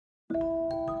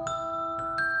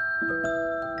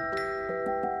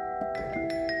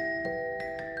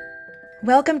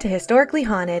Welcome to Historically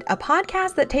Haunted, a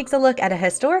podcast that takes a look at a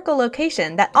historical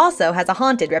location that also has a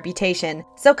haunted reputation.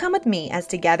 So come with me as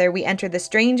together we enter the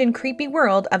strange and creepy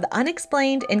world of the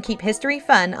unexplained and keep history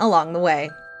fun along the way.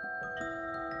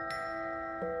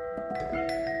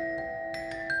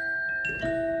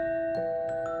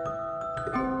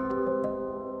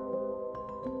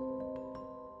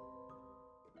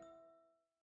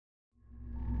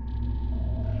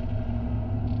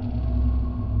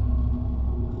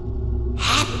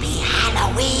 Happy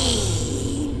Halloween!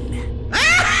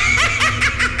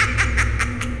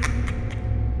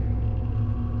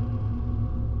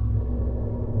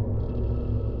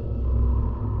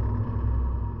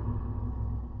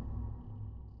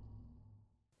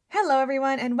 Hello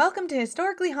everyone and welcome to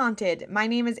Historically Haunted. My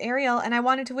name is Ariel and I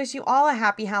wanted to wish you all a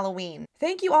happy Halloween.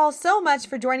 Thank you all so much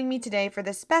for joining me today for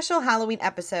this special Halloween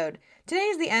episode. Today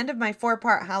is the end of my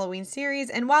 4-part Halloween series,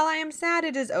 and while I am sad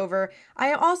it is over, I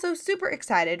am also super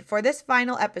excited for this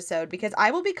final episode because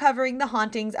I will be covering the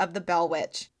hauntings of the Bell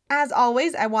Witch. As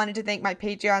always, I wanted to thank my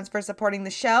Patreons for supporting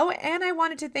the show, and I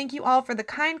wanted to thank you all for the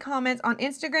kind comments on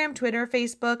Instagram, Twitter,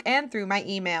 Facebook, and through my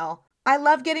email. I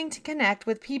love getting to connect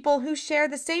with people who share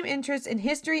the same interests in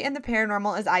history and the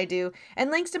paranormal as I do, and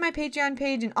links to my Patreon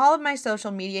page and all of my social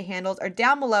media handles are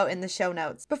down below in the show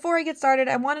notes. Before I get started,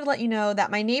 I wanted to let you know that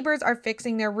my neighbors are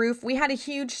fixing their roof. We had a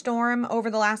huge storm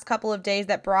over the last couple of days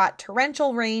that brought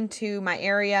torrential rain to my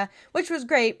area, which was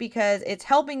great because it's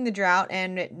helping the drought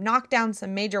and it knocked down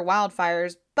some major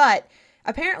wildfires, but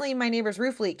apparently my neighbor's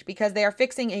roof leaked because they are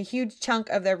fixing a huge chunk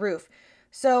of their roof.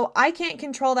 So I can't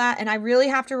control that, and I really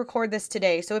have to record this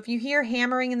today. So if you hear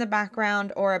hammering in the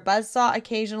background or a buzzsaw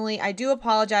occasionally, I do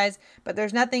apologize, but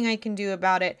there's nothing I can do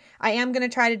about it. I am going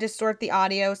to try to distort the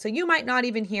audio, so you might not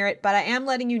even hear it, but I am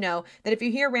letting you know that if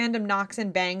you hear random knocks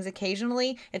and bangs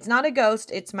occasionally, it's not a ghost,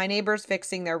 it's my neighbors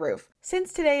fixing their roof.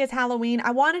 Since today is Halloween, I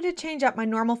wanted to change up my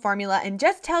normal formula and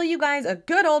just tell you guys a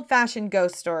good old-fashioned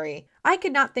ghost story. I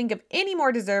could not think of any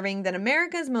more deserving than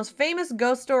America's most famous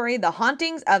ghost story, The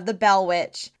Hauntings of the Bell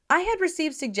Witch. I had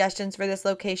received suggestions for this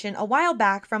location a while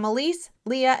back from Elise,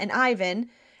 Leah, and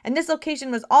Ivan, and this location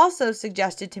was also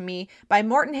suggested to me by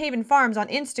Morton Haven Farms on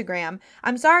Instagram.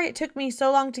 I'm sorry it took me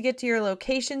so long to get to your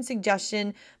location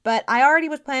suggestion, but I already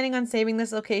was planning on saving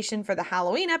this location for the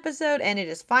Halloween episode, and it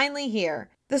is finally here.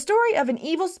 The story of an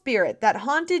evil spirit that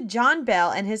haunted John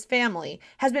Bell and his family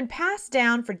has been passed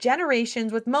down for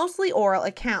generations with mostly oral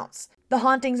accounts. The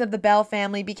hauntings of the Bell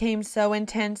family became so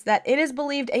intense that it is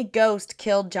believed a ghost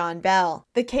killed John Bell.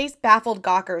 The case baffled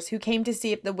gawkers who came to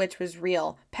see if the witch was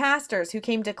real, pastors who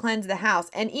came to cleanse the house,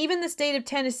 and even the state of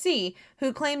Tennessee,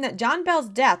 who claimed that John Bell's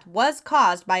death was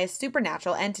caused by a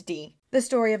supernatural entity. The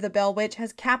story of the Bell Witch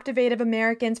has captivated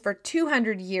Americans for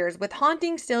 200 years, with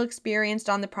hauntings still experienced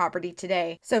on the property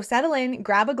today. So settle in,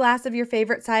 grab a glass of your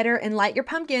favorite cider, and light your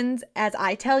pumpkins as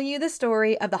I tell you the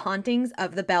story of the hauntings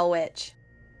of the Bell Witch.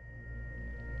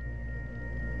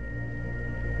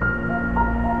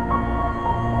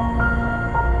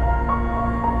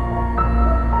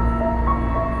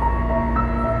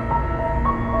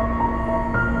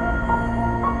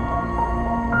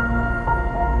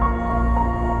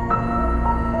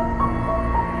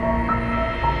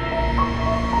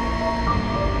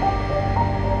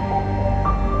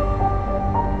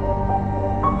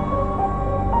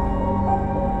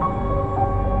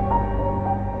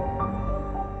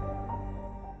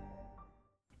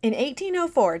 In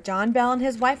 1804, John Bell and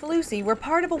his wife Lucy were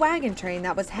part of a wagon train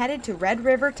that was headed to Red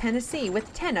River, Tennessee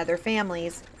with 10 other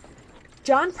families.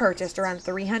 John purchased around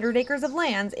 300 acres of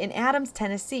land in Adams,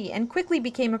 Tennessee, and quickly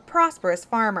became a prosperous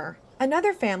farmer.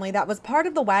 Another family that was part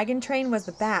of the wagon train was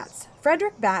the Batts.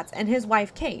 Frederick Batts and his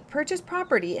wife Kate purchased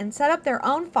property and set up their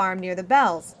own farm near the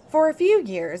Bells. For a few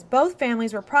years, both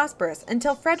families were prosperous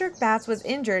until Frederick Batts was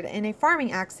injured in a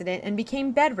farming accident and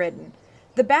became bedridden.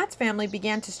 The Batts family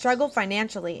began to struggle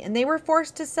financially, and they were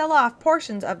forced to sell off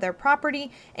portions of their property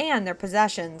and their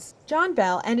possessions. John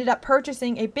Bell ended up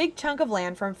purchasing a big chunk of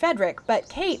land from Frederick, but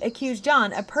Kate accused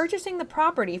John of purchasing the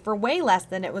property for way less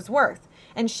than it was worth,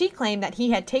 and she claimed that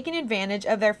he had taken advantage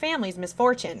of their family's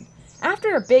misfortune.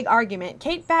 After a big argument,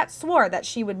 Kate Batts swore that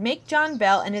she would make John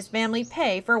Bell and his family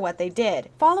pay for what they did.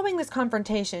 Following this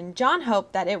confrontation, John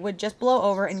hoped that it would just blow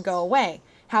over and go away.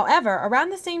 However, around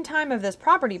the same time of this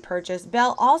property purchase,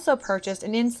 Bell also purchased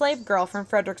an enslaved girl from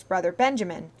Frederick's brother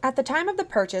Benjamin. At the time of the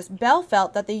purchase, Bell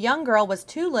felt that the young girl was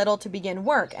too little to begin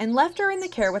work and left her in the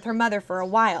care with her mother for a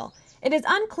while. It is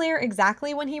unclear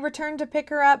exactly when he returned to pick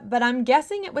her up, but I'm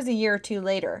guessing it was a year or two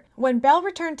later. When Belle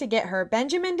returned to get her,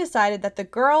 Benjamin decided that the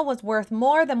girl was worth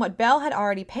more than what Belle had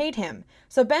already paid him.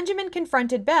 So Benjamin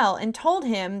confronted Belle and told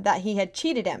him that he had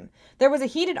cheated him. There was a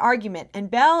heated argument, and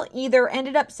Belle either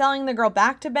ended up selling the girl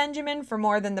back to Benjamin for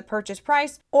more than the purchase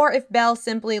price, or if Belle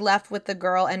simply left with the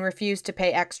girl and refused to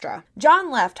pay extra. John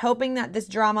left, hoping that this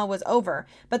drama was over,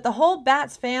 but the whole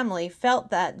Batts family felt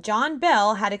that John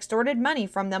Bell had extorted money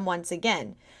from them once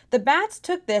again. The Batts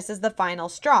took this as the final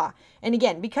straw. And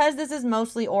again, because this is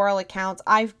mostly oral accounts,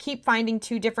 I keep finding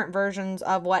two different versions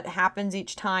of what happens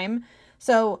each time.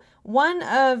 So one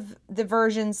of the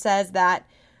versions says that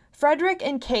Frederick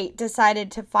and Kate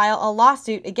decided to file a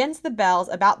lawsuit against the Bells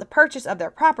about the purchase of their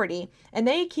property, and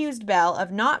they accused Belle of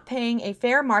not paying a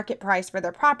fair market price for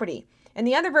their property. And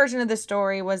the other version of the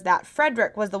story was that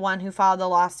Frederick was the one who filed the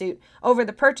lawsuit over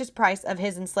the purchase price of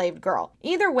his enslaved girl.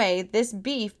 Either way, this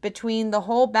beef between the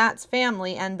whole Batts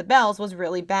family and the Bells was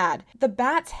really bad. The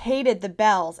Batts hated the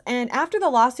Bells, and after the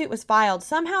lawsuit was filed,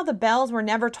 somehow the Bells were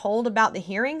never told about the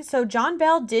hearing, so John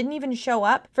Bell didn't even show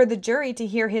up for the jury to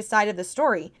hear his side of the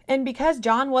story. And because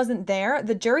John wasn't there,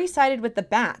 the jury sided with the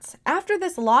Batts. After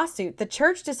this lawsuit, the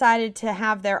church decided to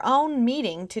have their own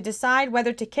meeting to decide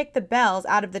whether to kick the Bells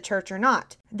out of the church or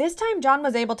not. This time John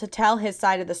was able to tell his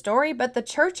side of the story, but the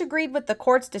church agreed with the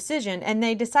court's decision and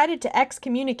they decided to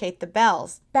excommunicate the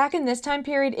Bells. Back in this time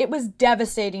period, it was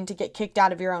devastating to get kicked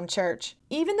out of your own church.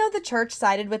 Even though the church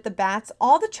sided with the Batts,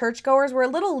 all the churchgoers were a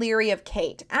little leery of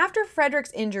Kate. After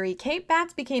Frederick's injury, Kate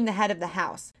Batts became the head of the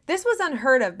house. This was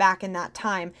unheard of back in that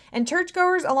time, and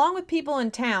churchgoers, along with people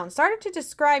in town, started to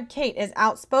describe Kate as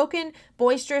outspoken,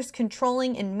 boisterous,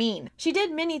 controlling, and mean. She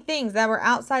did many things that were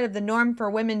outside of the norm for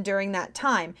women during that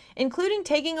time, including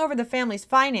taking over the family's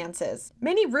finances.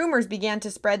 Many rumors began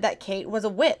to spread that Kate was a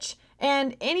witch,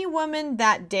 and any woman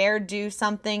that dared do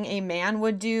something a man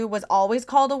would do was always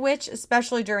called a witch,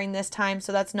 especially during this time,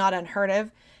 so that's not unheard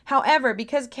of. However,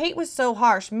 because Kate was so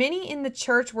harsh, many in the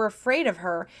church were afraid of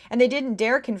her, and they didn't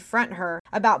dare confront her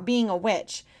about being a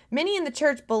witch. Many in the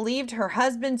church believed her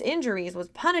husband's injuries was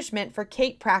punishment for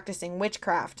Kate practicing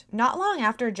witchcraft. Not long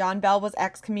after John Bell was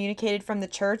excommunicated from the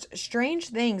church, strange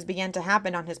things began to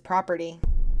happen on his property.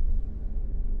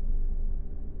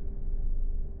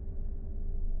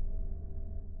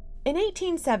 In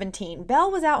 1817,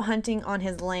 Bell was out hunting on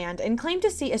his land and claimed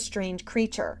to see a strange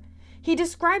creature. He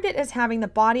described it as having the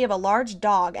body of a large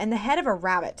dog and the head of a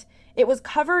rabbit. It was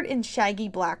covered in shaggy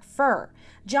black fur.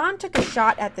 John took a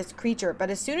shot at this creature,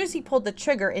 but as soon as he pulled the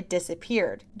trigger, it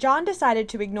disappeared. John decided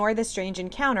to ignore this strange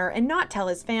encounter and not tell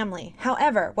his family.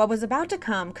 However, what was about to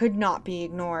come could not be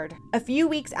ignored. A few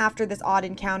weeks after this odd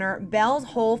encounter, Bell's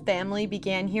whole family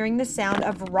began hearing the sound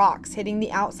of rocks hitting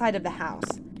the outside of the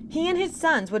house. He and his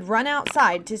sons would run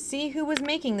outside to see who was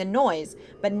making the noise,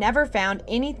 but never found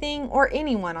anything or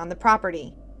anyone on the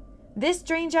property. This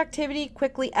strange activity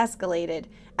quickly escalated.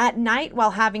 At night,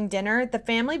 while having dinner, the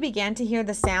family began to hear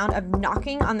the sound of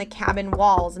knocking on the cabin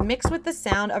walls mixed with the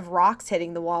sound of rocks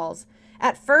hitting the walls.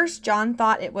 At first, John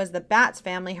thought it was the Batts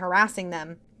family harassing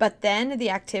them, but then the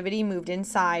activity moved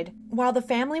inside. While the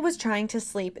family was trying to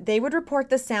sleep, they would report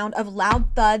the sound of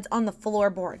loud thuds on the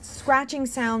floorboards, scratching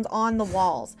sounds on the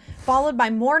walls, followed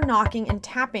by more knocking and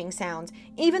tapping sounds,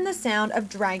 even the sound of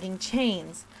dragging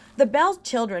chains. The Bell's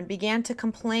children began to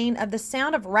complain of the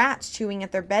sound of rats chewing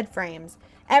at their bed frames.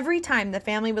 Every time the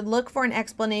family would look for an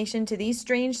explanation to these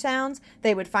strange sounds,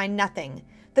 they would find nothing.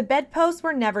 The bedposts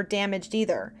were never damaged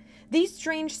either. These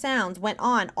strange sounds went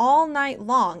on all night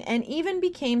long and even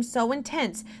became so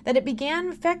intense that it began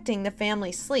affecting the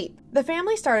family's sleep. The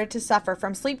family started to suffer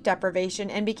from sleep deprivation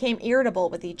and became irritable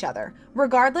with each other.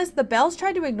 Regardless, the Bells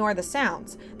tried to ignore the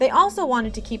sounds. They also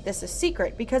wanted to keep this a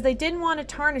secret because they didn't want to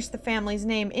tarnish the family's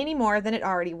name any more than it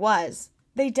already was.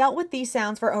 They dealt with these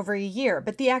sounds for over a year,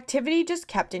 but the activity just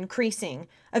kept increasing.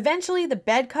 Eventually, the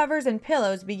bed covers and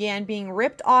pillows began being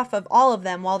ripped off of all of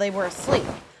them while they were asleep.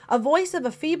 A voice of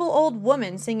a feeble old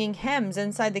woman singing hymns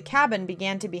inside the cabin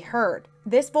began to be heard.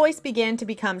 This voice began to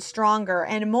become stronger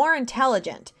and more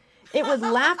intelligent. It would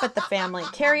laugh at the family,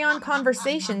 carry on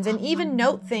conversations, and even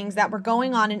note things that were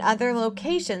going on in other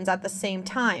locations at the same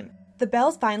time. The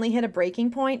Bells finally hit a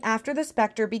breaking point after the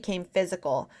specter became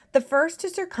physical. The first to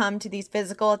succumb to these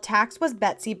physical attacks was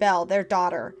Betsy Bell, their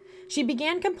daughter. She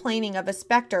began complaining of a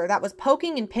specter that was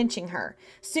poking and pinching her.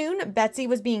 Soon, Betsy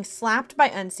was being slapped by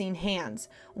unseen hands.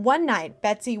 One night,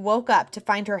 Betsy woke up to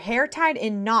find her hair tied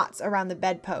in knots around the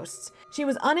bedposts. She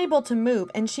was unable to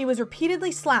move, and she was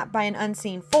repeatedly slapped by an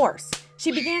unseen force. She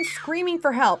began screaming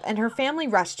for help, and her family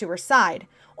rushed to her side.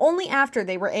 Only after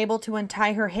they were able to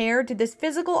untie her hair did this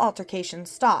physical altercation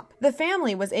stop. The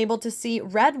family was able to see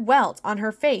red welts on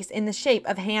her face in the shape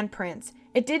of handprints.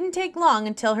 It didn't take long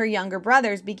until her younger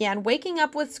brothers began waking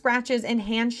up with scratches and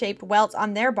hand-shaped welts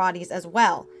on their bodies as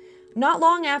well. Not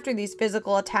long after these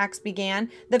physical attacks began,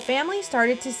 the family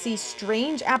started to see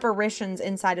strange apparitions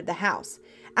inside of the house.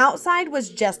 Outside was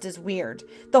just as weird.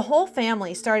 The whole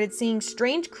family started seeing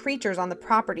strange creatures on the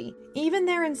property. Even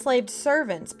their enslaved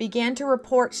servants began to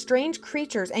report strange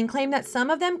creatures and claim that some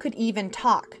of them could even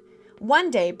talk.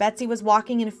 One day, Betsy was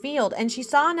walking in a field and she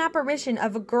saw an apparition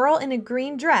of a girl in a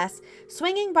green dress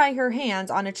swinging by her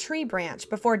hands on a tree branch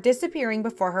before disappearing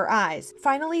before her eyes.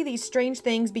 Finally, these strange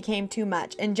things became too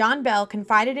much, and John Bell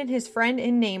confided in his friend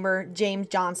and neighbor, James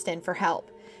Johnston, for help.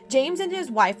 James and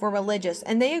his wife were religious,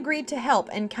 and they agreed to help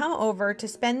and come over to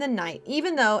spend the night,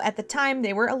 even though at the time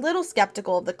they were a little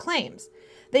skeptical of the claims.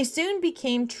 They soon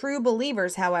became true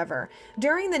believers, however.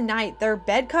 During the night, their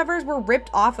bed covers were ripped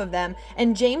off of them,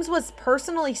 and James was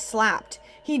personally slapped.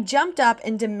 He jumped up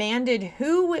and demanded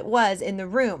who it was in the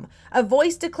room. A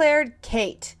voice declared,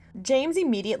 "Kate." James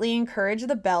immediately encouraged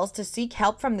the Bells to seek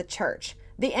help from the church.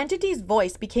 The entity's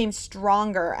voice became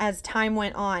stronger as time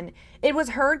went on. It was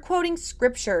heard quoting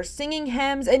scripture, singing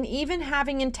hymns, and even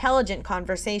having intelligent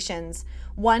conversations.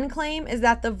 One claim is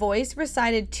that the voice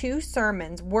recited 2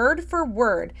 sermons, word for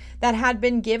word, that had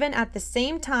been given at the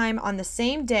same time on the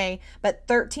same day, but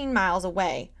 13 miles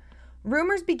away.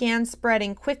 Rumors began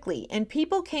spreading quickly, and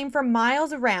people came from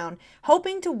miles around,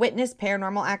 hoping to witness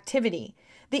paranormal activity.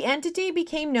 The entity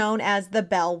became known as the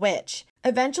Bell Witch.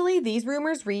 Eventually, these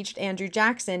rumors reached Andrew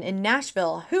Jackson in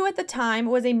Nashville, who at the time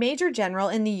was a major general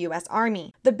in the U.S.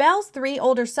 Army. The Bell's 3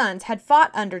 older sons had fought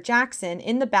under Jackson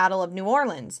in the Battle of New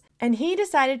Orleans, and he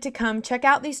decided to come check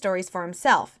out these stories for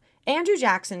himself. Andrew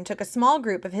Jackson took a small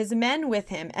group of his men with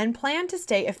him and planned to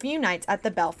stay a few nights at the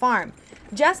Bell farm.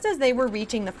 Just as they were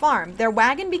reaching the farm, their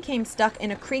wagon became stuck in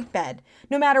a creek bed.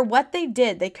 No matter what they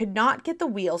did, they could not get the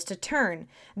wheels to turn.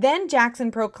 Then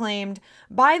Jackson proclaimed,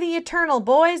 "By the eternal,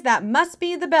 boys, that must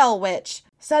be the Bell Witch."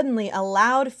 Suddenly, a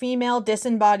loud female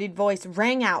disembodied voice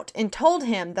rang out and told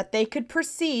him that they could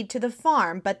proceed to the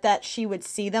farm, but that she would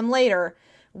see them later.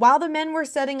 While the men were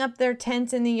setting up their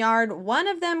tents in the yard, one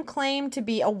of them claimed to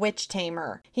be a witch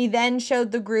tamer. He then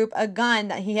showed the group a gun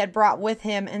that he had brought with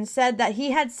him and said that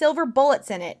he had silver bullets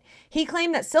in it. He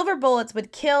claimed that silver bullets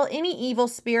would kill any evil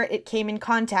spirit it came in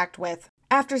contact with.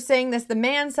 After saying this, the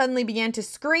man suddenly began to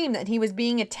scream that he was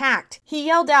being attacked. He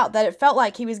yelled out that it felt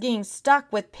like he was getting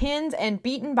stuck with pins and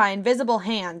beaten by invisible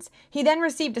hands. He then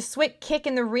received a swift kick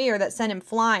in the rear that sent him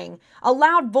flying. A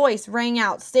loud voice rang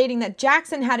out stating that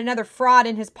Jackson had another fraud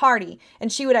in his party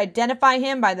and she would identify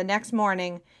him by the next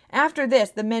morning. After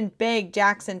this, the men begged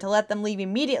Jackson to let them leave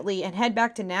immediately and head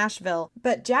back to Nashville.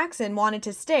 But Jackson wanted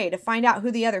to stay to find out who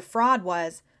the other fraud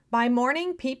was. By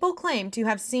morning, people claimed to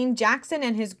have seen Jackson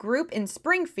and his group in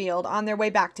Springfield on their way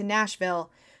back to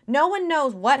Nashville. No one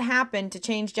knows what happened to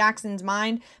change Jackson's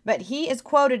mind, but he is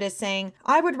quoted as saying,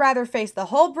 "I would rather face the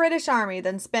whole British Army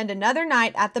than spend another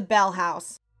night at the Bell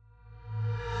House."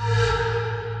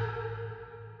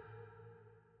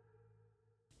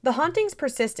 The hauntings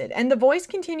persisted, and the voice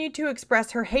continued to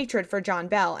express her hatred for John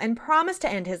Bell and promised to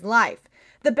end his life.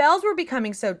 The Bells were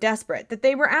becoming so desperate that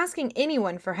they were asking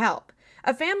anyone for help.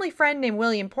 A family friend named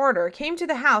William Porter came to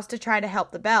the house to try to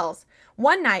help the Bells.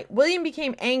 One night, William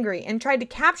became angry and tried to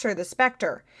capture the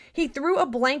specter. He threw a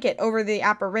blanket over the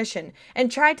apparition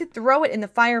and tried to throw it in the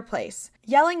fireplace,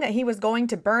 yelling that he was going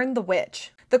to burn the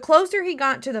witch. The closer he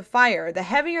got to the fire, the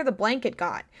heavier the blanket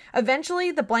got. Eventually,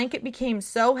 the blanket became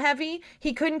so heavy,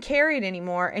 he couldn't carry it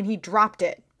anymore and he dropped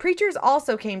it. Preachers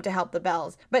also came to help the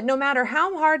Bells, but no matter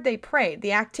how hard they prayed,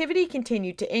 the activity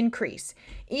continued to increase.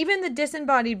 Even the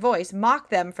disembodied voice mocked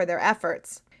them for their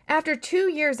efforts. After 2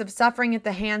 years of suffering at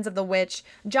the hands of the witch,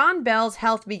 John Bell's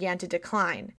health began to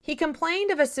decline. He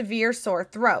complained of a severe sore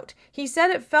throat. He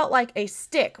said it felt like a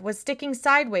stick was sticking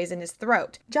sideways in his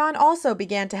throat. John also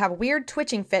began to have weird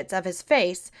twitching fits of his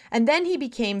face, and then he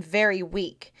became very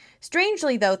weak.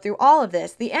 Strangely, though, through all of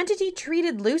this, the entity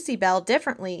treated Lucy Bell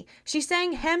differently. She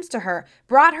sang hymns to her,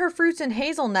 brought her fruits and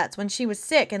hazelnuts when she was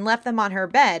sick and left them on her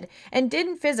bed, and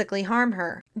didn't physically harm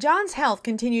her. John's health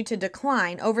continued to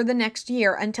decline over the next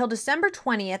year until December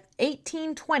 20th,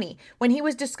 1820, when he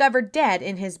was discovered dead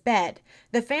in his bed.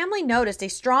 The family noticed a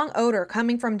strong odor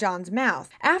coming from John's mouth.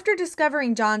 After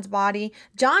discovering John's body,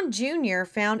 John Jr.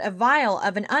 found a vial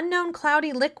of an unknown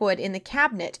cloudy liquid in the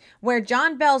cabinet where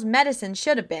John Bell's medicine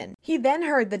should have been. He then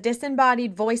heard the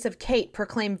disembodied voice of Kate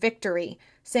proclaim victory,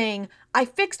 saying, "I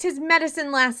fixed his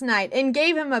medicine last night and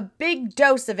gave him a big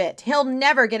dose of it. He'll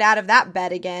never get out of that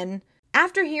bed again."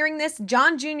 After hearing this,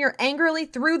 John Jr. angrily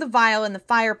threw the vial in the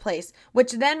fireplace,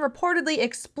 which then reportedly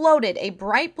exploded a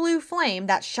bright blue flame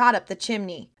that shot up the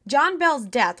chimney. John Bell's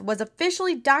death was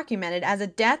officially documented as a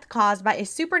death caused by a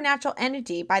supernatural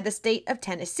entity by the state of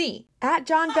Tennessee. At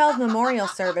John Bell's memorial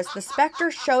service, the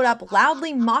specter showed up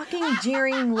loudly mocking,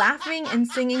 jeering, laughing, and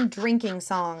singing drinking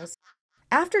songs.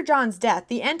 After John's death,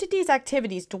 the entity's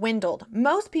activities dwindled.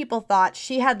 Most people thought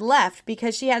she had left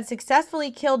because she had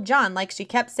successfully killed John like she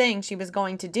kept saying she was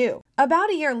going to do. About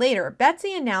a year later,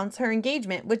 Betsy announced her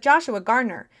engagement with Joshua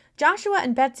Gardner. Joshua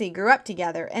and Betsy grew up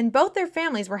together, and both their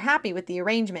families were happy with the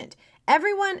arrangement.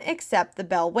 Everyone except the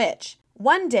Bell Witch.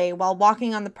 One day, while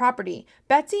walking on the property,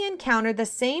 Betsy encountered the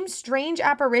same strange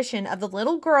apparition of the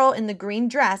little girl in the green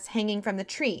dress hanging from the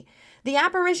tree. The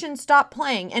apparition stopped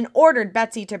playing and ordered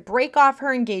Betsy to break off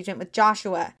her engagement with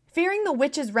Joshua. Fearing the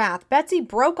witch's wrath, Betsy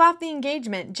broke off the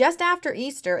engagement just after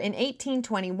Easter in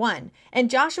 1821, and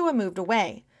Joshua moved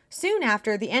away. Soon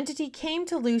after, the entity came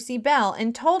to Lucy Bell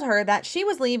and told her that she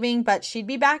was leaving, but she'd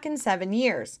be back in 7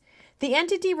 years. The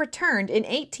entity returned in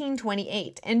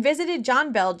 1828 and visited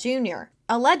John Bell Jr.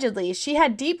 Allegedly, she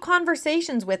had deep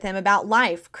conversations with him about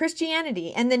life,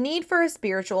 Christianity, and the need for a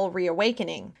spiritual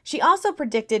reawakening. She also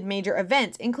predicted major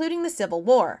events, including the Civil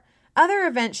War. Other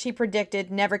events she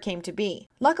predicted never came to be.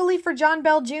 Luckily for John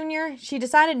Bell Jr., she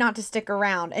decided not to stick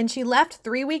around, and she left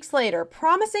 3 weeks later,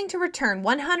 promising to return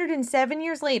 107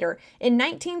 years later in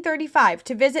 1935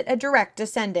 to visit a direct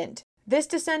descendant. This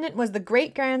descendant was the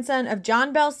great-grandson of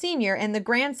John Bell Sr. and the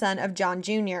grandson of John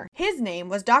Jr. His name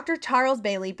was Dr. Charles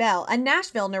Bailey Bell, a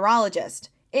Nashville neurologist.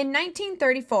 In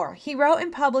 1934, he wrote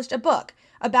and published a book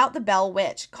about the Bell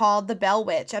Witch called The Bell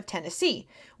Witch of Tennessee.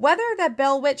 Whether that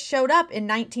Bell Witch showed up in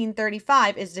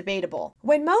 1935 is debatable.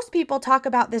 When most people talk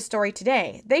about this story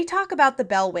today, they talk about the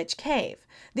Bell Witch Cave.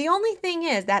 The only thing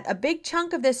is that a big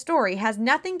chunk of this story has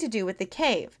nothing to do with the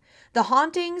cave. The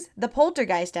hauntings, the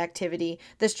poltergeist activity,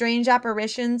 the strange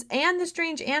apparitions, and the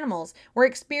strange animals were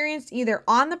experienced either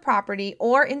on the property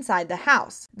or inside the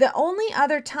house. The only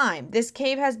other time this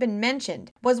cave has been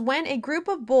mentioned was when a group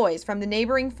of boys from the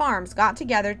neighboring farms got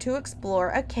together to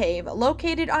explore a cave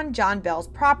located on John Bell's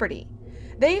property.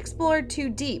 They explored too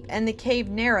deep and the cave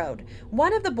narrowed.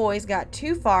 One of the boys got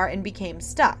too far and became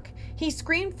stuck. He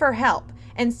screamed for help,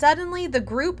 and suddenly the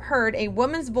group heard a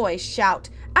woman's voice shout,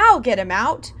 "I'll get him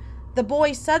out!" The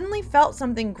boy suddenly felt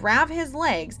something grab his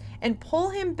legs and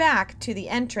pull him back to the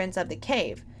entrance of the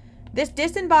cave. This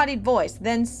disembodied voice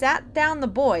then sat down the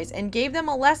boys and gave them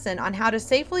a lesson on how to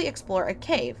safely explore a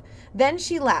cave. Then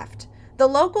she left. The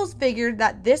locals figured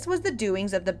that this was the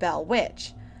doings of the Bell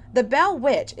Witch. The Bell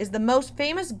Witch is the most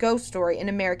famous ghost story in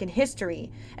American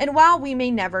history, and while we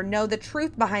may never know the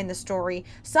truth behind the story,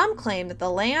 some claim that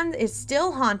the land is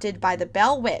still haunted by the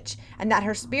Bell Witch and that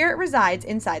her spirit resides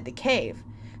inside the cave.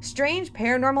 Strange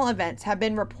paranormal events have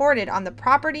been reported on the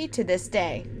property to this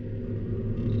day.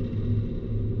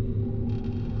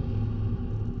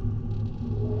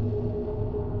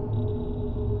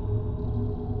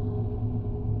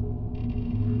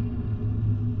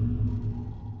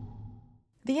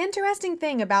 The interesting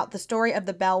thing about the story of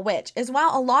the Bell Witch is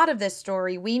while a lot of this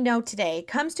story we know today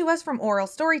comes to us from oral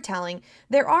storytelling,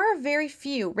 there are very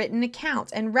few written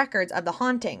accounts and records of the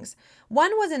hauntings.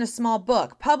 One was in a small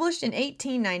book published in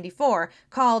 1894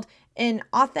 called An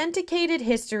Authenticated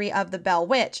History of the Bell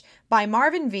Witch by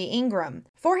Marvin V. Ingram.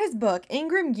 For his book,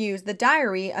 Ingram used the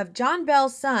diary of John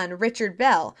Bell's son, Richard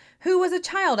Bell, who was a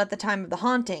child at the time of the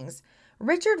hauntings.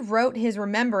 Richard wrote his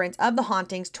remembrance of the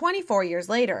hauntings 24 years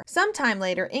later. Sometime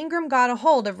later, Ingram got a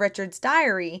hold of Richard's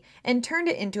diary and turned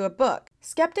it into a book.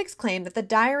 Skeptics claim that the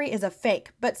diary is a fake,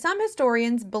 but some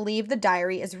historians believe the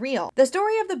diary is real. The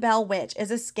story of the Bell Witch is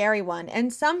a scary one,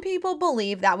 and some people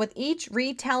believe that with each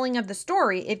retelling of the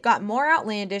story, it got more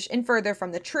outlandish and further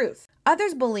from the truth.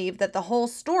 Others believe that the whole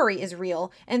story is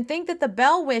real and think that the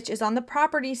Bell Witch is on the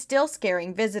property still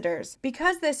scaring visitors.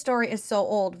 Because this story is so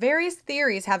old, various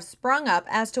theories have sprung up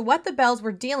as to what the Bells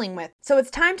were dealing with, so it's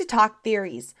time to talk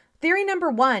theories. Theory number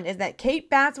 1 is that Kate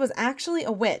Batts was actually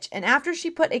a witch, and after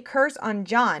she put a curse on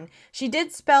John, she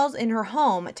did spells in her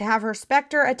home to have her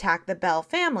specter attack the Bell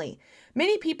family.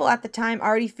 Many people at the time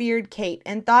already feared Kate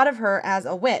and thought of her as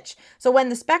a witch, so when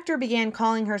the specter began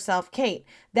calling herself Kate,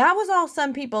 that was all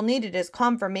some people needed as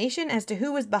confirmation as to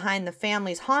who was behind the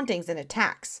family's hauntings and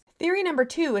attacks. Theory number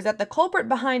 2 is that the culprit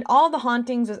behind all the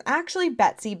hauntings was actually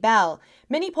Betsy Bell.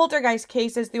 Many poltergeist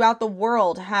cases throughout the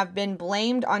world have been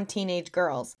blamed on teenage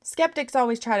girls. Skeptics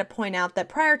always try to point out that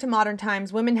prior to modern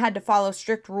times, women had to follow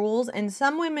strict rules, and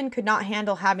some women could not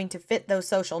handle having to fit those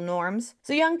social norms.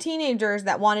 So young teenagers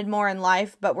that wanted more in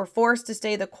life but were forced to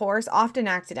stay the course often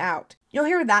acted out. You'll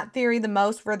hear that theory the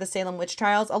most for the Salem witch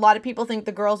trials. A lot of people think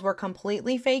the girls were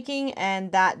completely faking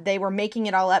and that they were making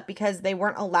it all up because they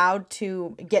weren't allowed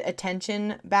to get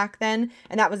attention back then,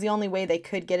 and that was the only way they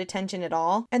could get attention at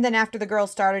all. And then after the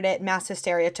girls started it, mass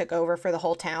hysteria took over for the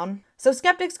whole town. So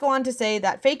skeptics go on to say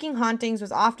that faking hauntings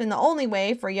was often the only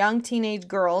way for young teenage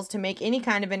girls to make any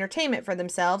kind of entertainment for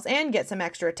themselves and get some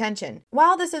extra attention.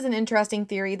 While this is an interesting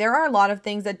theory, there are a lot of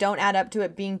things that don't add up to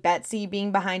it being Betsy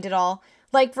being behind it all.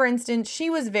 Like, for instance, she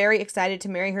was very excited to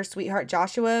marry her sweetheart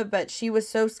Joshua, but she was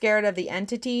so scared of the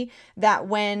entity that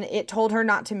when it told her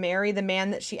not to marry the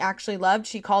man that she actually loved,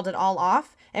 she called it all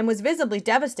off and was visibly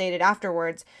devastated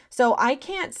afterwards. So I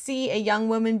can't see a young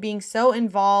woman being so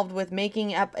involved with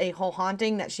making up a whole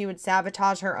haunting that she would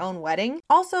sabotage her own wedding.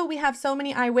 Also, we have so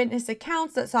many eyewitness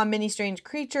accounts that saw many strange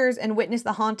creatures and witnessed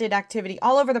the haunted activity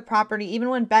all over the property, even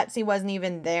when Betsy wasn't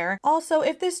even there. Also,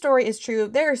 if this story is true,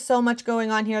 there is so much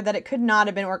going on here that it could not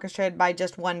have been orchestrated by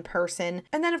just one person.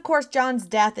 And then, of course, John's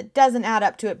death, it doesn't add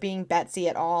up to it being Betsy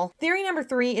at all. Theory number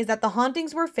 3 is that the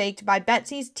hauntings were faked by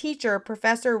Betsy's teacher,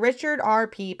 Professor Richard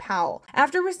R.P. Powell.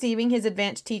 After receiving his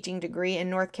advanced teaching degree in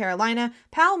North Carolina,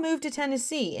 Powell moved to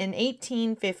Tennessee in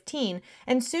 1815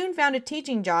 and soon found a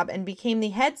teaching job and became the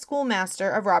head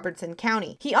schoolmaster of Robertson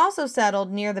County. He also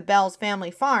settled near the Bell's family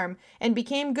farm and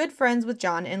became good friends with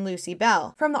John and Lucy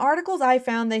Bell. From the articles I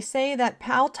found, they say that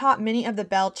Powell taught many of the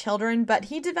Bell children, but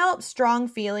he developed strong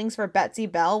feelings for Betsy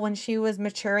Bell when she was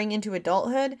maturing into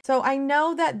adulthood. So I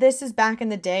know that this is back in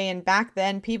the day, and back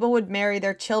then people would marry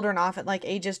their children off at like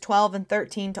ages 12 and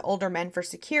 13 to older men for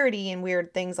security and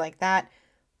weird things like that.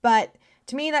 But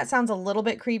to me, that sounds a little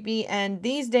bit creepy, and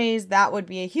these days that would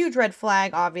be a huge red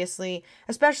flag, obviously,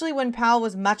 especially when Powell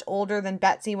was much older than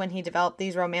Betsy when he developed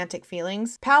these romantic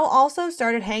feelings. Powell also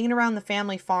started hanging around the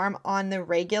family farm on the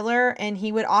regular, and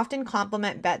he would often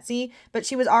compliment Betsy, but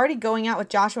she was already going out with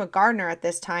Joshua Gardner at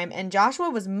this time, and Joshua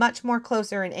was much more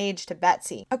closer in age to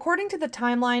Betsy. According to the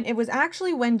timeline, it was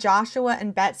actually when Joshua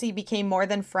and Betsy became more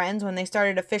than friends, when they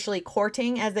started officially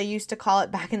courting, as they used to call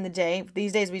it back in the day.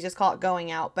 These days we just call it going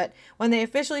out, but when they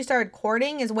officially started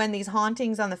courting is when these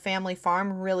hauntings on the family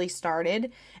farm really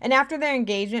started. And after their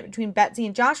engagement between Betsy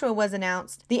and Joshua was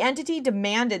announced, the entity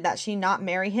demanded that she not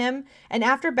marry him. And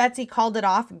after Betsy called it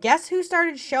off, guess who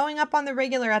started showing up on the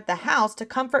regular at the house to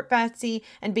comfort Betsy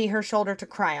and be her shoulder to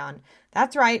cry on?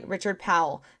 That's right, Richard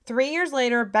Powell. 3 years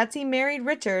later, Betsy married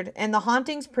Richard, and the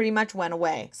hauntings pretty much went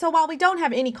away. So while we don't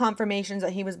have any confirmations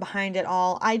that he was behind it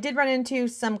all, I did run into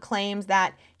some claims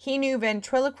that he knew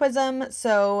ventriloquism,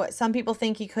 so some people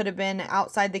think he could have been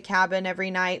outside the cabin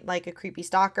every night like a creepy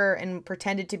stalker and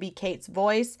pretended to be Kate's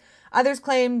voice. Others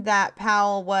claimed that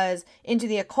Powell was into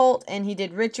the occult and he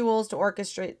did rituals to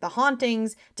orchestrate the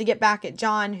hauntings to get back at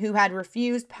John, who had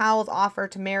refused Powell's offer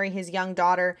to marry his young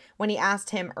daughter when he asked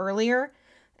him earlier.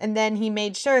 And then he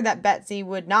made sure that Betsy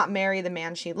would not marry the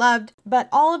man she loved. But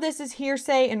all of this is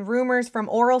hearsay and rumors from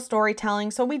oral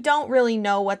storytelling, so we don't really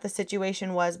know what the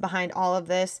situation was behind all of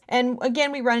this. And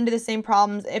again, we run into the same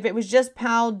problems. If it was just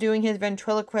Powell doing his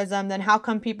ventriloquism, then how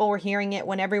come people were hearing it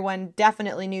when everyone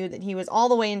definitely knew that he was all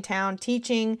the way in town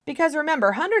teaching? Because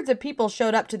remember, hundreds of people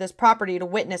showed up to this property to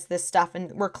witness this stuff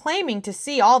and were claiming to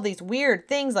see all these weird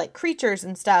things like creatures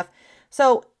and stuff.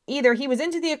 So either he was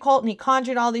into the occult and he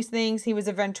conjured all these things, he was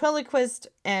a ventriloquist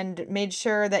and made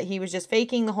sure that he was just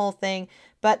faking the whole thing.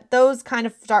 But those kind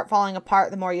of start falling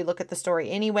apart the more you look at the story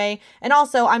anyway. And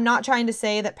also, I'm not trying to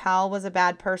say that Powell was a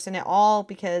bad person at all,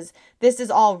 because this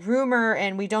is all rumor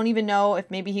and we don't even know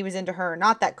if maybe he was into her or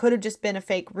not. That could have just been a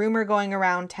fake rumor going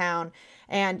around town.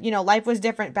 And, you know, life was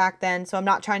different back then, so I'm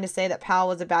not trying to say that Powell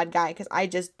was a bad guy, because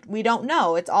we don't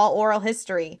know. It's all oral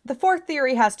history. The fourth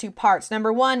theory has two parts.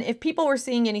 Number one, if people were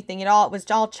seeing anything at all, it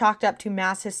was all chalked up to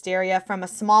mass hysteria from a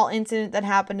small incident that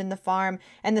happened in the farm,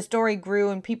 and the story grew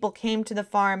and people came to the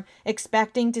farm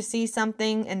expecting to see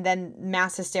something, and then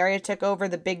mass hysteria took over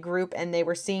the big group and they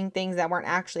were seeing things that weren't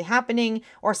actually happening,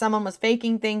 or someone was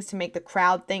faking things to make the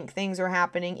crowd think things were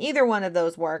happening. Either one of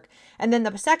those work. And then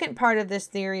the second part of this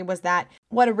theory was that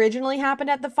what originally happened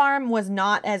at the farm was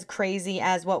not as crazy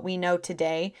as what we know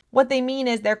today. What they mean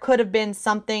is there could have been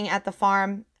something at the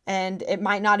farm and it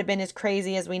might not have been as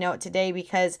crazy as we know it today,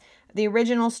 because the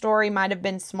original story might have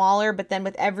been smaller, but then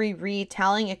with every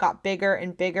retelling, it got bigger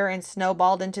and bigger and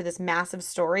snowballed into this massive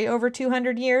story over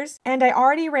 200 years. And I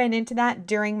already ran into that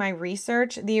during my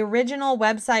research. The original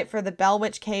website for the Bell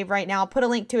Witch Cave right now, I'll put a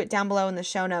link to it down below in the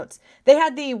show notes. They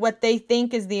had what they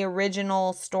think is the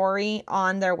original story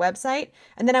on their website.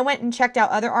 And then I went and checked out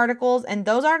other articles, and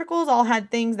those articles all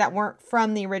had things that weren't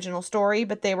from the original story,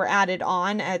 but they were added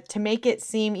on to make it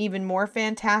seem even more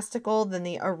fantastical than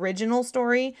the original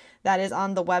story. that is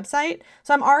on the website.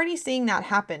 So I'm already seeing that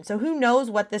happen. So who knows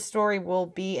what this story will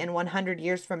be in 100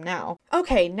 years from now.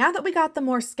 Okay, now that we got the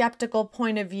more skeptical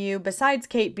point of view, besides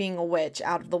Kate being a witch,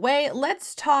 out of the way,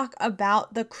 let's talk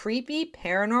about the creepy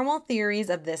paranormal theories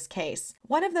of this case.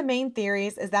 One of the main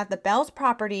theories is that the Bells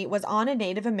property was on a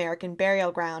Native American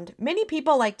burial ground. Many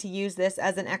people like to use this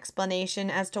as an explanation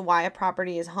as to why a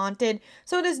property is haunted,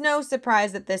 so it is no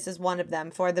surprise that this is one of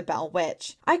them for the Bell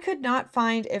Witch. I could not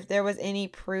find if there was any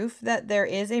proof that there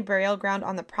is a burial ground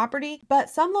on the property, but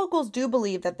some locals do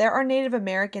believe that there are Native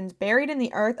Americans buried in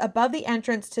the earth above the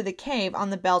entrance to the cave on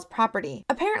the Bells property.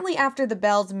 Apparently, after the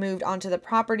Bells moved onto the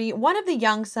property, one of the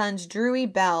young sons, Drew E.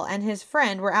 Bell, and his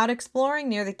friend were out exploring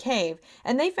near the cave,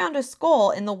 and they found a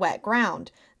skull in the wet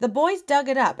ground. The boys dug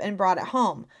it up and brought it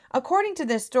home. According to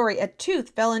this story, a tooth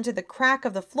fell into the crack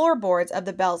of the floorboards of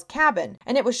the Bells' cabin,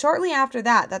 and it was shortly after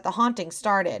that the haunting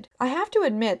started. I have to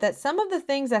admit that some of the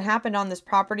things that happened on this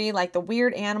property, like the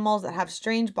weird animals that have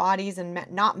strange bodies and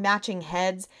not matching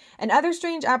heads, and other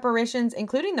strange apparitions,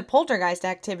 including the poltergeist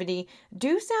activity,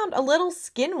 do sound a little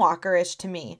skinwalker-ish to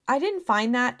me. I didn't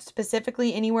find that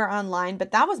specifically anywhere online,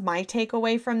 but that was my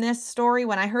takeaway from this story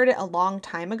when I heard it a long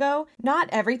time ago. Not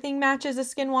everything matches a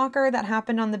skinwalker that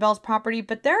happened on the Bells property,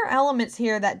 but there are elements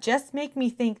here that just make me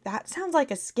think that sounds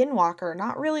like a skinwalker,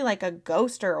 not really like a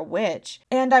ghost or a witch.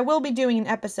 And I will be doing an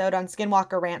episode on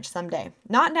Skinwalker Ranch someday.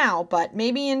 Not now, but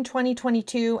maybe in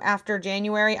 2022 after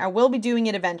January, I will be doing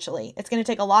it eventually. It's going to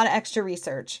take a lot of extra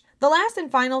research. The last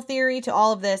and final theory to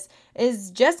all of this is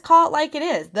just call it like it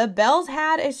is. The Bells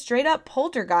had a straight up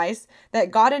poltergeist that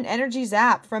got an energy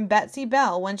zap from Betsy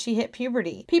Bell when she hit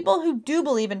puberty. People who do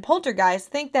believe in poltergeists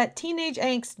think that teenage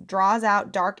angst draws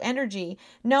out dark energy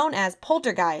known as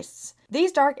poltergeists.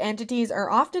 These dark entities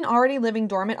are often already living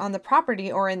dormant on the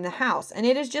property or in the house, and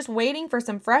it is just waiting for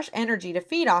some fresh energy to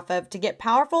feed off of to get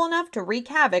powerful enough to wreak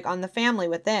havoc on the family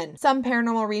within. Some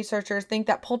paranormal researchers think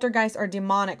that poltergeists are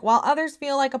demonic, while others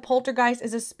feel like a poltergeist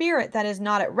is a spirit that is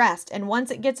not at rest, and once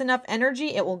it gets enough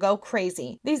energy, it will go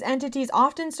crazy. These entities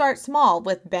often start small,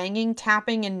 with banging,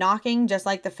 tapping, and knocking, just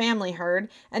like the family heard,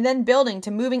 and then building to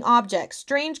moving objects,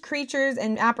 strange creatures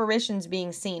and apparitions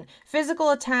being seen, physical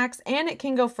attacks, and it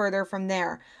can go further from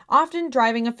there, often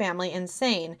driving a family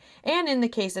insane, and in the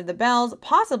case of the Bells,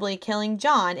 possibly killing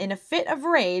John in a fit of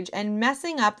rage and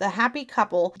messing up the happy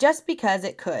couple just because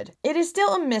it could. It is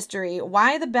still a mystery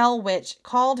why the Bell Witch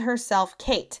called herself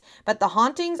Kate, but the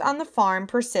hauntings on the farm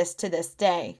persist to this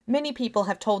day. Many people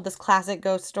have told this classic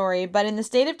ghost story, but in the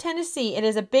state of Tennessee, it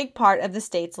is a big part of the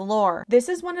state's lore. This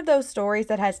is one of those stories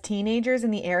that has teenagers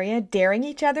in the area daring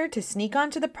each other to sneak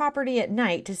onto the property at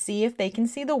night to see if they can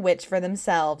see the witch for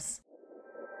themselves.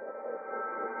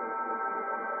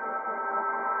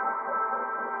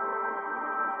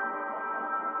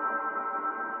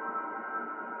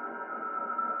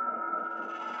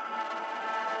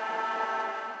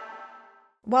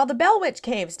 While the Bell Witch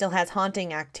Cave still has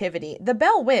haunting activity, the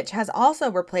Bell Witch has also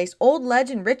replaced old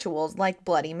legend rituals like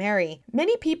Bloody Mary.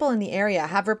 Many people in the area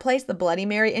have replaced the Bloody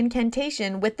Mary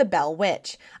incantation with the Bell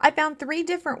Witch. I found 3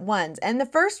 different ones, and the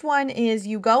first one is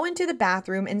you go into the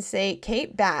bathroom and say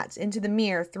Kate Batts into the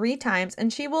mirror 3 times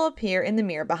and she will appear in the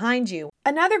mirror behind you.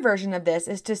 Another version of this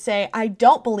is to say I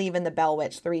don't believe in the Bell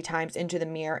Witch 3 times into the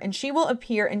mirror and she will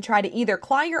appear and try to either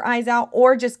claw your eyes out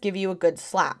or just give you a good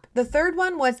slap. The third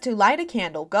one was to light a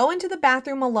candle, go into the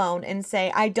bathroom alone and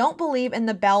say I don't believe in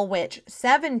the Bell Witch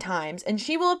 7 times and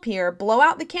she will appear, blow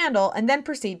out the candle, and then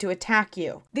proceed to attack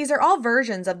you. These are all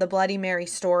versions of the Bloody Mary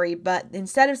story, but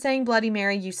instead of saying Bloody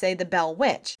Mary, you say the Bell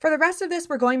Witch. For the rest of this,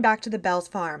 we're going back to the Bells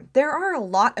farm. There are a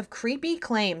lot of creepy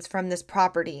claims from this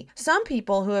property. Some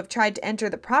people who have tried to enter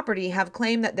the property have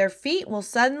claimed that their feet will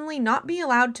suddenly not be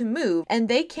allowed to move and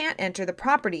they can't enter the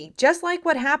property, just like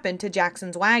what happened to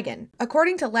Jackson's wagon.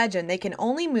 According to legend, they can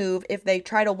only move if they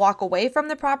try to walk away from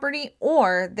the property,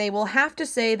 or they will have to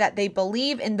say that they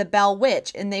believe in the Bell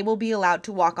Witch and they will be allowed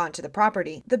to walk onto the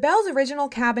property. The Bells' original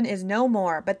cabin is no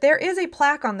more, but there is a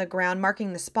plaque on the ground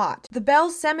marking the spot. The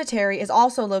Bells cemetery is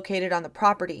also located on the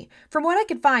property. From what I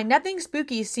could find, nothing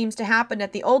spooky seems to happen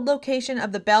at the old location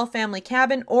of the Bell family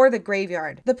cabin or the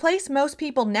graveyard. The place most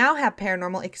people now have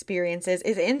paranormal experiences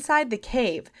is inside the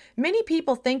cave. Many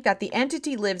people think that the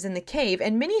entity lives in the cave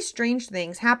and many strange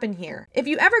things happen here. If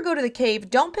you ever go to the cave,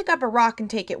 don't pick up a rock and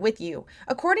take it with you.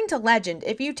 According to legend,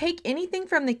 if you take anything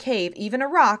from the cave, even a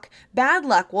rock, bad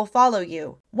luck will follow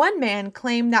you. One man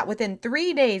claimed that within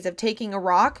 3 days of taking a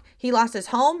rock, he lost his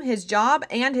home, his job,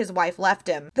 and his wife left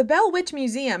him. The Bell Witch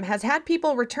Museum has had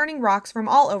people returning rocks from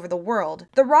all over the world.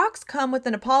 The rocks come with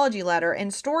an apology letter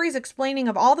and stories explaining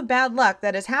of all the bad luck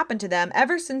that has happened to them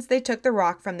ever since they took the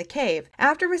rock from the cave.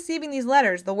 After receiving these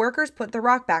letters, the workers put the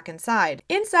rock back inside.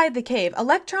 Inside the cave,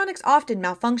 electronics often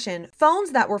malfunction.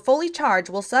 Phones that were fully charged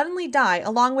will suddenly die,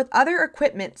 along with other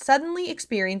equipment suddenly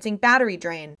experiencing battery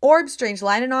drain. Orbs, strange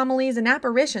light anomalies, and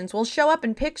apparitions will show up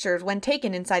in pictures when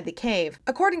taken inside the cave.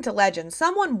 According to legend,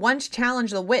 someone once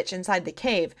challenged the witch inside the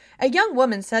cave. A young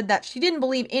woman said that she didn't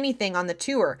believe anything on the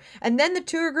tour, and then the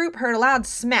tour group heard a loud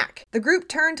smack. The group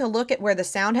turned to look at where the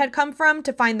sound had come from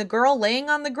to find the girl laying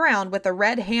on the ground with a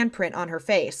red handprint on her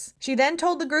face. She then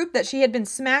told the group that she had been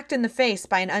smacked in the face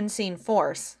by an unseen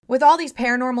force. With all these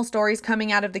paranormal stories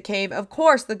coming out of the cave, of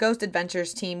course the Ghost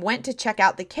Adventures team went to check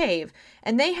out the cave,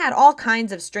 and they had all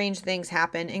kinds of strange things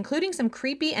happen, including some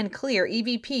creepy and clear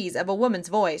EVPs of a woman's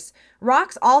voice.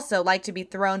 Rocks also like to be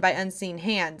thrown by unseen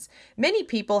hands. Many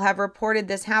people have reported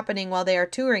this happening while they are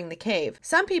touring the cave.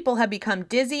 Some people have become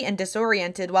dizzy and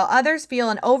disoriented, while others feel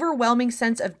an overwhelming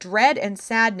sense of dread and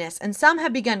sadness, and some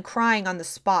have begun crying on the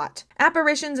spot.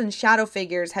 Apparitions and shadow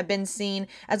figures have been seen,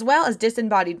 as well as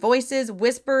disembodied voices,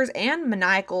 whispers, and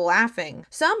maniacal laughing.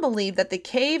 Some believe that the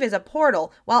cave is a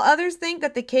portal, while others think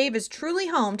that the cave is truly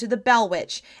home to the Bell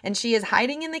Witch, and she is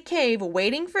hiding in the cave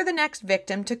waiting for the next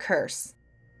victim to curse.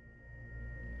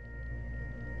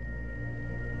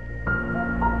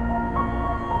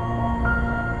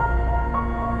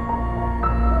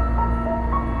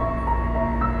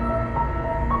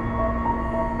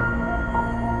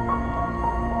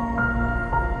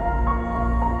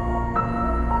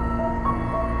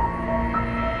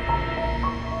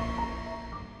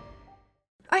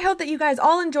 I hope that you guys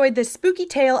all enjoyed this spooky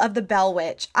tale of the Bell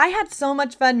Witch. I had so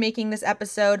much fun making this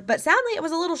episode, but sadly it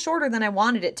was a little shorter than I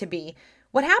wanted it to be.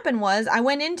 What happened was I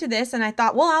went into this and I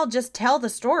thought, well, I'll just tell the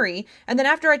story. And then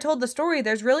after I told the story,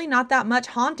 there's really not that much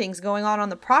hauntings going on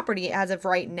the property as of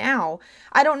right now.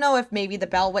 I don't know if maybe the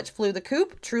Bell Witch flew the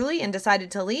coop truly and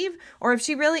decided to leave, or if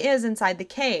she really is inside the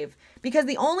cave. Because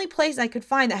the only place I could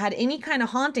find that had any kind of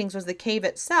hauntings was the cave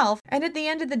itself, and at the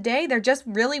end of the day, there just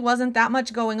really wasn't that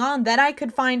much going on that I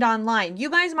could find online.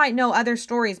 You guys might know other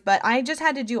stories, but I just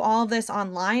had to do all of this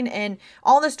online, and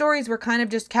all the stories were kind of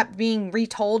just kept being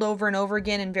retold over and over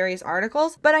again in various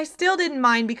articles, but I still didn't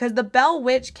mind because the Bell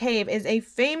Witch Cave is a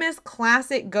famous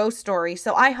classic ghost story,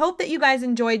 so I hope that you guys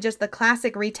enjoyed just the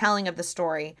classic retelling of the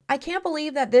story. I can't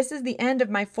believe that this is the end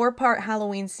of my 4-part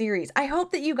Halloween series. I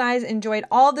hope that you guys enjoyed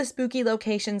all the spooky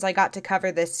locations I got to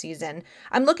cover this season.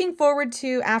 I'm looking forward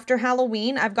to after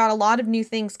Halloween. I've got a lot of new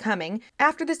things coming.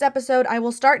 After this episode, I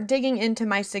will start digging into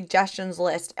my suggestions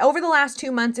list. Over the last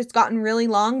 2 months, it's gotten really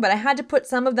long, but I had to put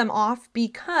some of them off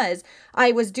because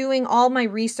I was doing all my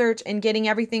research and getting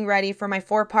everything ready for my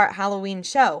 4-part Halloween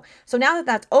show. So now that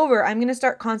that's over, I'm going to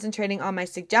start concentrating on my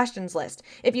suggestions list.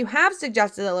 If you have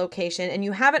suggested a location and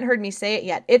you haven't heard me say it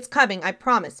yet, it's coming, I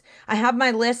promise. I have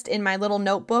my list in my little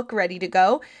notebook ready to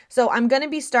go. So I'm going to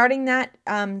be starting that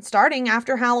starting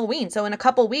after Halloween. So in a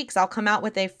couple weeks, I'll come out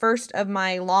with a first of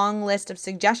my long list of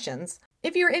suggestions.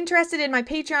 If you're interested in my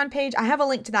Patreon page, I have a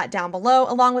link to that down below,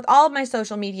 along with all of my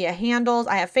social media handles.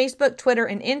 I have Facebook, Twitter,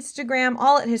 and Instagram,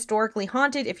 all at Historically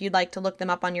Haunted. If you'd like to look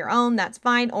them up on your own, that's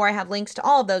fine, or I have links to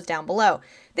all of those down below.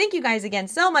 Thank you guys again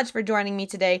so much for joining me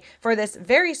today for this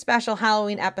very special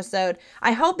Halloween episode.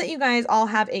 I hope that you guys all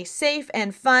have a safe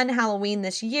and fun Halloween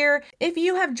this year. If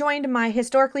you have joined my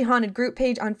Historically Haunted group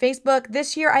page on Facebook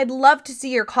this year, I'd love to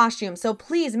see your costumes. So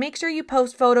please make sure you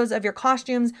post photos of your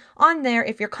costumes on there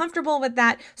if you're comfortable with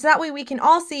that, so that way we can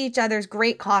all see each other's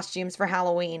great costumes for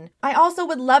Halloween. I also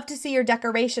would love to see your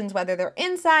decorations, whether they're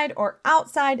inside or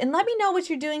outside, and let me know what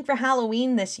you're doing for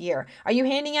Halloween this year. Are you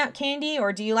handing out candy,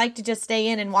 or do you like to just stay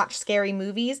in and watch scary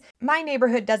movies? My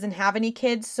neighborhood doesn't have any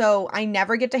kids, so I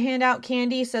never get to hand out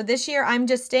candy. So this year I'm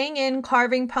just staying in,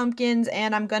 carving pumpkins,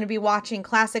 and I'm going to be watching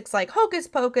classics like Hocus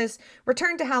Pocus,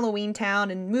 Return to Halloween Town,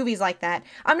 and movies like that.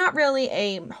 I'm not really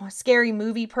a scary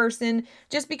movie person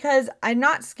just because I'm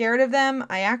not scared of them.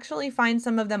 I actually find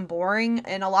some of them boring,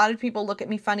 and a lot of people look at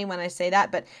me funny when I say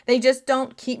that, but they just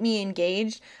don't keep me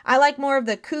engaged. I like more of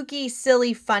the kooky,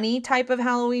 silly, funny type of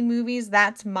Halloween movies.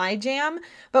 That's my jam.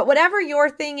 But whatever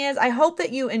your thing is, I hope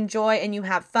that you enjoy and you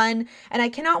have fun, and I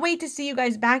cannot wait to see you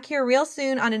guys back here real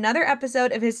soon on another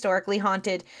episode of Historically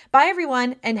Haunted. Bye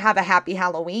everyone, and have a happy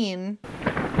Halloween.